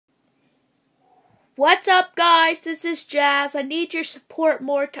What's up, guys? This is Jazz. I need your support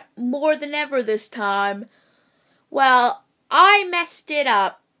more than ever this time. Well, I messed it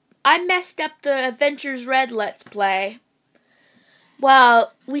up. I messed up the Adventures Red Let's Play.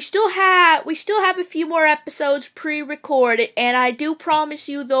 Well, we still have a few more episodes pre-recorded, and I do promise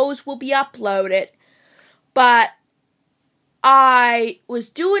you those will be uploaded. But I was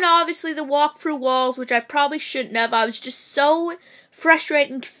doing, obviously, the walkthrough walls, which I probably shouldn't have. I was just so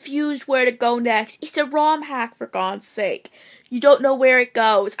frustrated and confused where to go next. It's a ROM hack, for God's sake. You don't know where it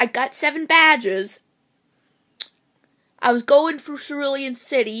goes. I got 7 badges. I was going through Cerulean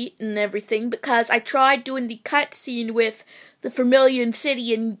City and everything because I tried doing the cutscene with the Vermilion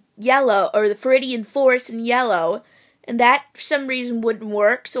City in yellow, or the Viridian Forest in yellow, and that, for some reason, wouldn't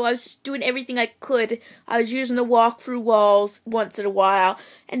work, so I was just doing everything I could. I was using the walkthrough walls once in a while,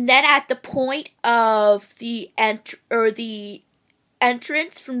 and then at the point of the entrance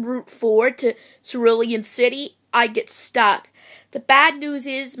from Route 4 to Cerulean City, I get stuck. The bad news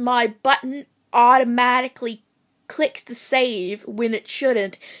is my button automatically clicks the save when it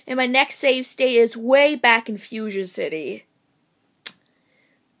shouldn't, and my next save state is way back in Fusion City.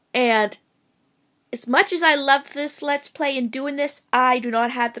 And as much as I love this Let's Play and doing this, I do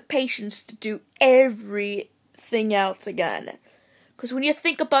not have the patience to do everything else again. Because when you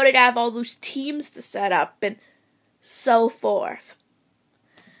think about it, I have all those teams to set up and so forth.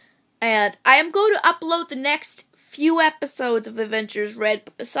 And I am going to upload the next few episodes of Adventures Red,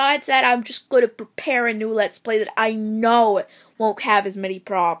 but besides that, I'm just going to prepare a new Let's Play that I know won't have as many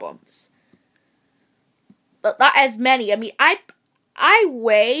problems. But not as many. I mean, I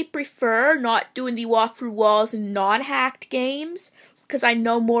way prefer not doing the walkthrough walls in non-hacked games, because I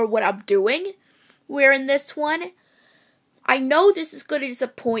know more what I'm doing. Where in this one, I know this is going to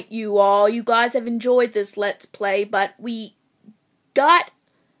disappoint you all. You guys have enjoyed this Let's Play, but we got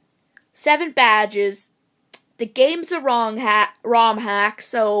 7 badges. The game's a ROM hack,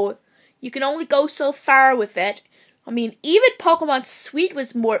 so you can only go so far with it. I mean, even Pokemon Sweet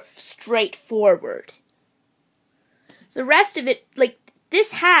was more straightforward. The rest of it, like,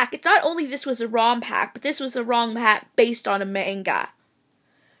 this hack, it's not only this was a ROM hack, but this was a ROM hack based on a manga.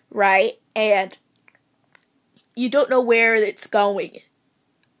 Right? And you don't know where it's going.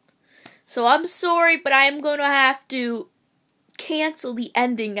 So I'm sorry, but I am going to have to cancel the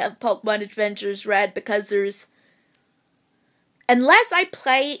ending of Pokemon Adventures Red because there's... Unless I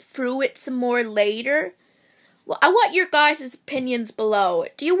play through it some more later, well, I want your guys' opinions below.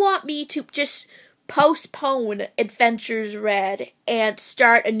 Do you want me to just postpone Adventures Red and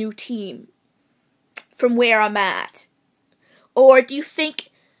start a new team from where I'm at? Or do you think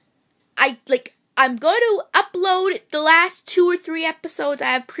I'm going to upload the last 2 or 3 episodes I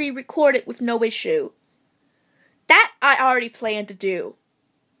have pre-recorded with no issue? That I already plan to do.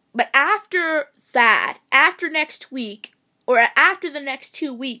 But after that, after next week, or after the next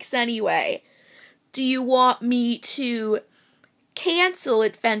 2 weeks anyway, do you want me to cancel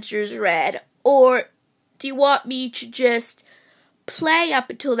Adventures Red? Or do you want me to just play up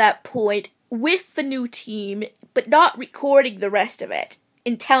until that point with the new team, but not recording the rest of it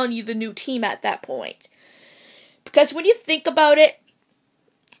and telling you the new team at that point? Because when you think about it,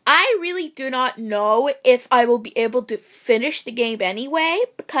 I really do not know if I will be able to finish the game anyway,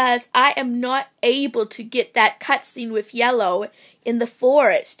 because I am not able to get that cutscene with Yellow in the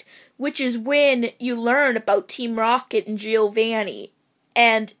forest, which is when you learn about Team Rocket and Giovanni.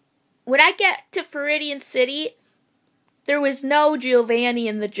 And when I get to Viridian City, there was no Giovanni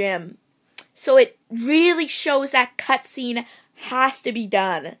in the gym. So it really shows that cutscene has to be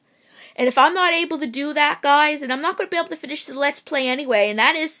done. And if I'm not able to do that, guys, then I'm not going to be able to finish the Let's Play anyway, and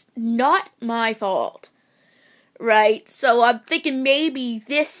that is not my fault. Right? So I'm thinking maybe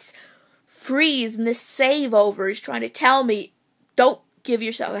this freeze and this save over is trying to tell me, don't give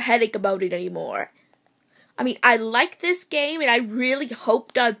yourself a headache about it anymore. I mean, I like this game, and I really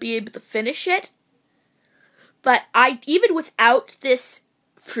hoped I'd be able to finish it. But even without this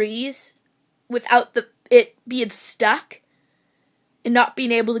freeze, without it being stuck, and not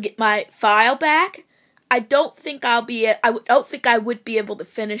being able to get my file back, I don't think I would be able to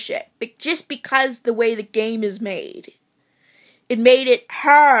finish it. But just because the way the game is made, it made it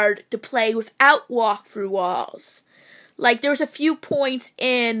hard to play without walkthrough walls. Like, there was a few points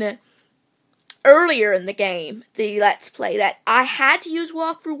earlier in the game, the Let's Play, that I had to use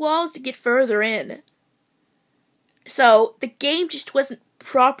walkthrough walls to get further in. So, the game just wasn't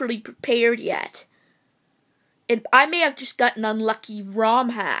properly prepared yet. And I may have just got an unlucky ROM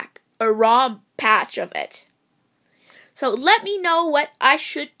hack, or ROM patch of it. So, let me know what I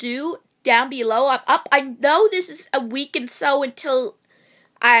should do down below. I know this is a week and so until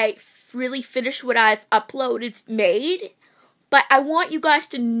I really finished what I've made, but I want you guys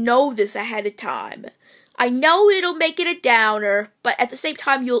to know this ahead of time. I know it'll make it a downer, but at the same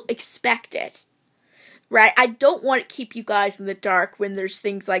time, you'll expect it. Right? I don't want to keep you guys in the dark when there's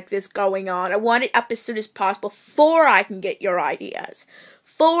things like this going on. I want it up as soon as possible before I can get your ideas.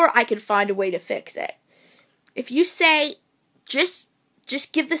 Before I can find a way to fix it. If you say, just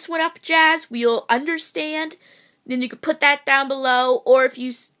give this one up, Jazz, we'll understand, then you can put that down below. Or if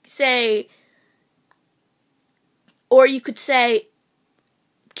you say, or you could say,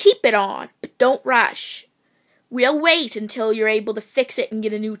 keep it on, but don't rush. We'll wait until you're able to fix it and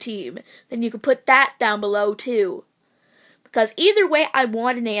get a new team. Then you can put that down below too. Because either way, I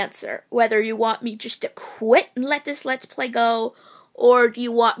want an answer. Whether you want me just to quit and let this Let's Play go, or do you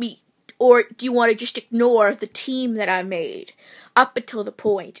want to just ignore the team that I made up until the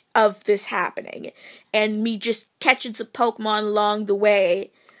point of this happening, and me just catching some Pokemon along the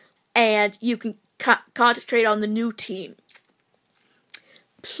way, and you can concentrate on the new team.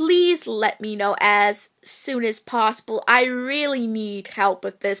 Please let me know as soon as possible. I really need help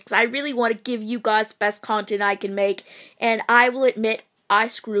with this because I really want to give you guys the best content I can make. And I will admit, I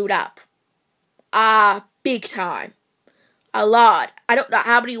screwed up. Big time. A lot. I don't know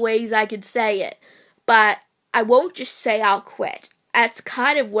how many ways I can say it. But I won't just say I'll quit. That's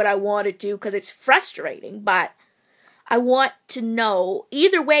kind of what I want to do because it's frustrating. But I want to know,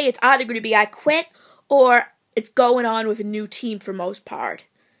 either way, it's either going to be I quit or it's going on with a new team for most part.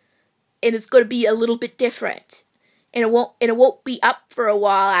 And it's going to be a little bit different. And it won't be up for a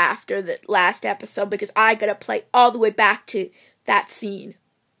while after the last episode because I got to play all the way back to that scene.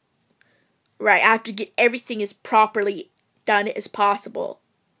 Right, I have to get everything as properly done as possible.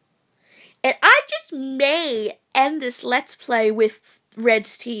 And I just may end this Let's Play with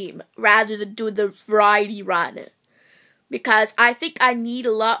Red's team rather than do the variety run. Because I think I need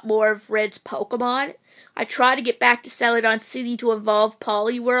a lot more of Red's Pokemon. I tried to get back to Celadon City to evolve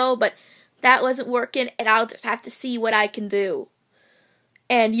Poliwhirl, but that wasn't working, and I'll just have to see what I can do.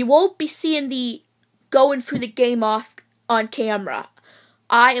 And you won't be seeing the going through the game off on camera.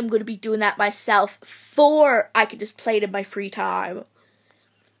 I am going to be doing that myself before I can just play it in my free time.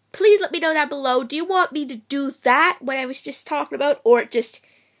 Please let me know down below. Do you want me to do that, what I was just talking about, or just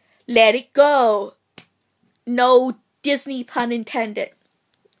let it go? No Disney pun intended.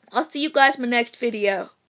 I'll see you guys in my next video.